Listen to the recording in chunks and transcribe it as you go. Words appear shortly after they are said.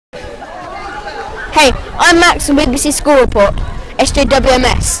Hey, I'm Max from BBC School Report,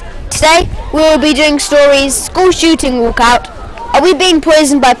 SJWMS. Today we will be doing stories, school shooting walkout, are we being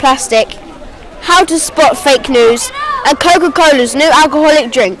poisoned by plastic, how to spot fake news, and Coca-Cola's new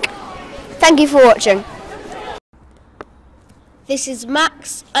alcoholic drink. Thank you for watching. This is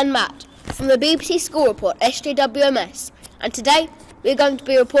Max and Matt from the BBC School Report, SJWMS, and today we are going to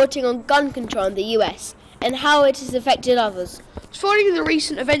be reporting on gun control in the US and how it has affected others. Following the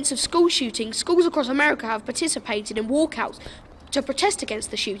recent events of school shootings, schools across America have participated in walkouts to protest against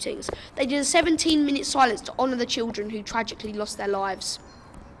the shootings. They did a 17-minute silence to honour the children who tragically lost their lives.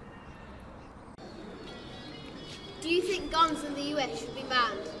 Do you think guns in the US should be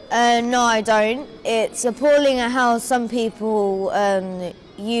banned? No, I don't. It's appalling at how some people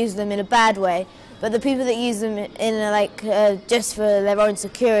use them in a bad way, but the people that use them in just for their own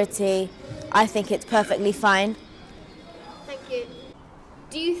security, I think it's perfectly fine. Thank you.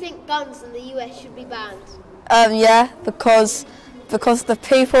 Do you think guns in the US should be banned? Yeah, because the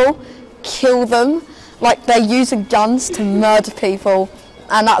people kill them, like they're using guns to murder people,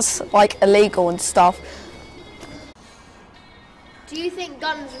 and that's like illegal and stuff. Do you think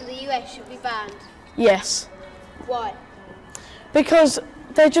guns in the US should be banned? Yes. Why? Because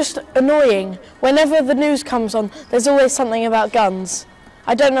they're just annoying. Whenever the news comes on, there's always something about guns.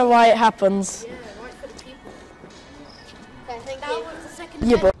 I don't know why it happens. Yeah, right for the people. Okay, thank you.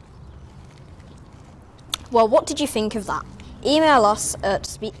 Yeah, but Well, what did you think of that? Email us at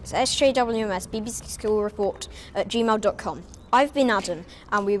SJWMS BBC School Report at gmail.com. I've been Adam,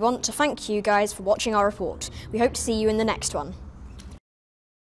 and we want to thank you guys for watching our report. We hope to see you in the next one.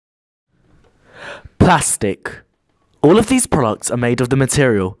 Plastic. All of these products are made of the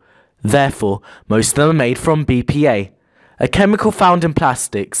material. Therefore, most of them are made from BPA, a chemical found in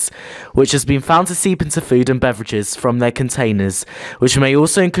plastics, which has been found to seep into food and beverages from their containers, which may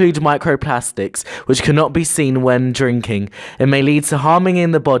also include microplastics, which cannot be seen when drinking. It may lead to harming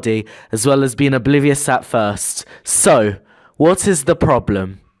in the body, as well as being oblivious at first. So, what is the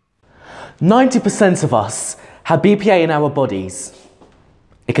problem? 90% of us have BPA in our bodies.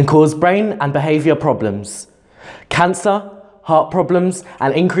 It can cause brain and behaviour problems, cancer, heart problems,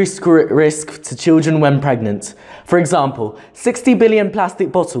 and increased risk to children when pregnant. For example, 60 billion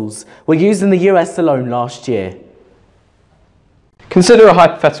plastic bottles were used in the US alone last year. Consider a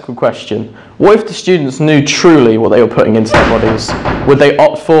hypothetical question. What if the students knew truly what they were putting into their bodies? Would they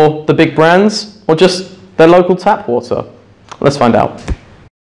opt for the big brands or just their local tap water? Let's find out.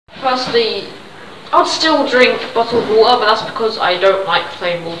 Firstly, I'd still drink bottled water, but that's because I don't like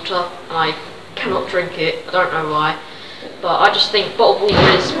plain water and I cannot drink it. I don't know why. But I just think bottled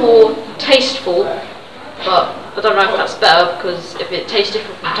water is more tasteful, but I don't know if that's better, because if it tastes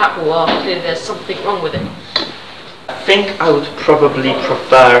different from tap water, clearly there's something wrong with it. I think I would probably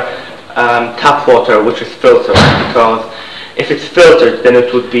prefer tap water which is filtered, because if it's filtered then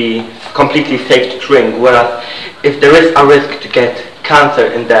it would be completely safe to drink, whereas if there is a risk to get cancer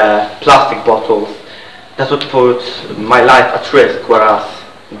in the plastic bottles, that would put my life at risk, whereas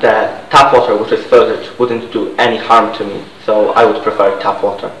the tap water which is filtered wouldn't do any harm to me, so I would prefer tap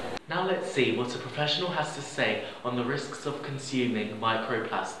water. Now let's see what a professional has to say on the risks of consuming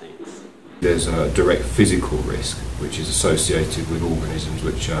microplastics. There's a direct physical risk which is associated with organisms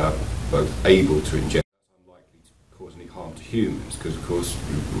which are both able to ingest, unlikely to cause any harm to humans, because of course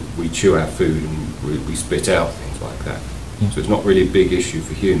we chew our food and we spit out things like that. So it's not really a big issue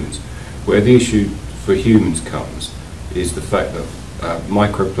for humans. Where the issue for humans comes is the fact that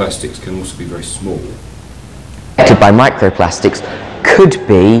microplastics can also be very small. By microplastics could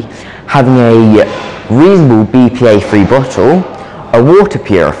be having a reasonable BPA-free bottle, a water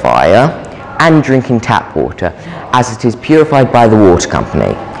purifier, and drinking tap water, as it is purified by the water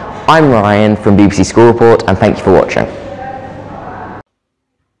company. I'm Ryan from BBC School Report, and thank you for watching.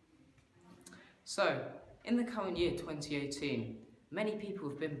 So, in the current year 2018, many people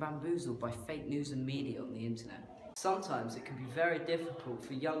have been bamboozled by fake news and media on the internet. Sometimes it can be very difficult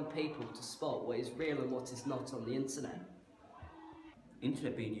for young people to spot what is real and what is not on the internet.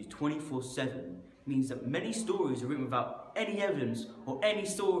 Internet being used 24/7 means that many stories are written without any evidence or any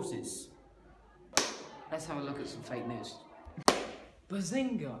sources. Let's have a look at some fake news.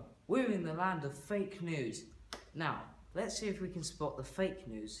 Bazinga! We're in the land of fake news. Now, let's see if we can spot the fake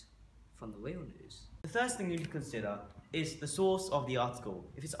news from the real news. The first thing you need to consider is the source of the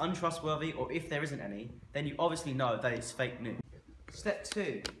article. If it's untrustworthy or if there isn't any, then you obviously know that it's fake news. Step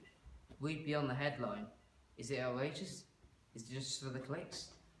 2. Read beyond the headline. Is it outrageous? Is it just for the clicks?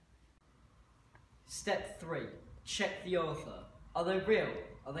 Step 3. Check the author. Are they real?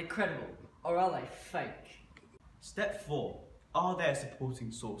 Are they credible? Or are they fake? Step 4. Are there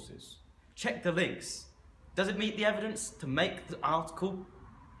supporting sources? Check the links. Does it meet the evidence to make the article,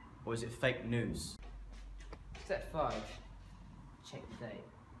 or is it fake news? Step 5. Check the date.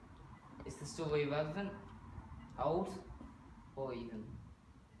 Is the story relevant, old, or even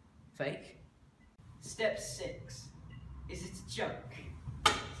fake? Step 6. Is it a joke?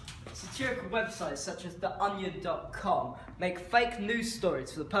 Satirical websites such as theonion.com make fake news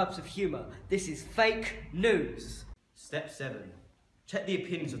stories for the purpose of humour. This is fake news. Step 7. Check the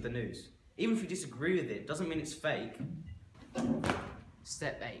opinions of the news. Even if you disagree with it, doesn't mean it's fake.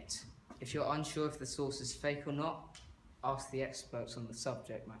 Step 8. If you're unsure if the source is fake or not, ask the experts on the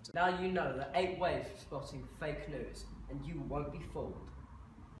subject matter. Now you know the 8 ways of spotting fake news, and you won't be fooled.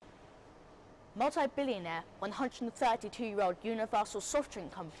 Multi-billionaire 132-year-old Universal soft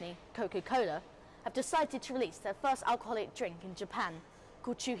drink company, Coca-Cola, have decided to release their first alcoholic drink in Japan,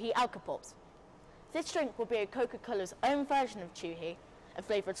 called Chuhi Alka-Pops. This drink will be Coca-Cola's own version of Chuhi, a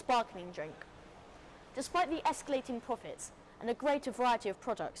flavoured sparkling drink. Despite the escalating profits and a greater variety of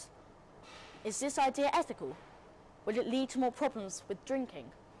products, is this idea ethical? Will it lead to more problems with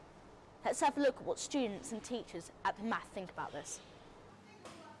drinking? Let's have a look at what students and teachers at the Math think about this.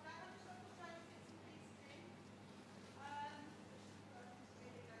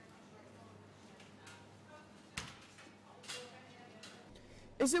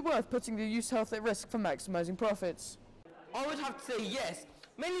 Is it worth putting the youth's health at risk for maximising profits? I would have to say yes,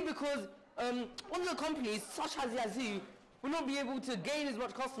 mainly because one of the companies, such as Yazoo, will not be able to gain as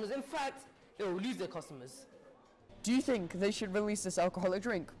much customers. In fact, they will lose their customers. Do you think they should release this alcoholic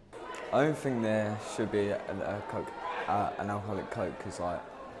drink? I don't think there should be an alcoholic Coke, because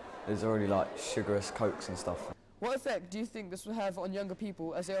there's already sugarous Cokes and stuff. What effect do you think this will have on younger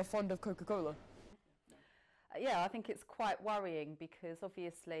people as they are fond of Coca-Cola? Yeah, I think it's quite worrying because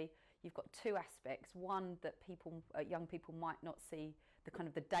obviously you've got two aspects. One, that young people might not see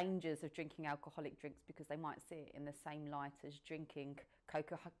the dangers of drinking alcoholic drinks because they might see it in the same light as drinking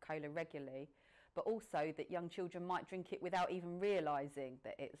Coca-Cola regularly, but also that young children might drink it without even realising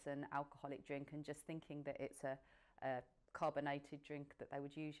that it's an alcoholic drink and just thinking that it's a carbonated drink that they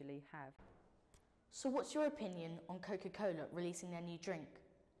would usually have. So what's your opinion on Coca-Cola releasing their new drink?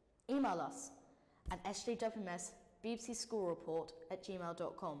 Email us at SJWMS BBC School Report at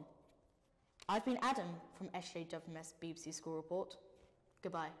gmail.com. I've been Adam from SJWMS BBC School Report.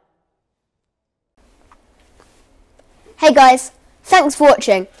 Goodbye. Hey guys, thanks for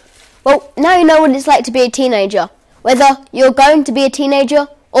watching. Well, now you know what it's like to be a teenager, whether you're going to be a teenager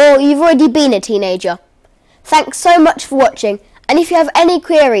or you've already been a teenager. Thanks so much for watching, and if you have any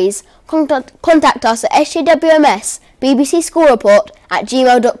queries, contact us at SJWMS BBC School Report at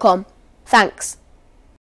gmail.com. Thanks.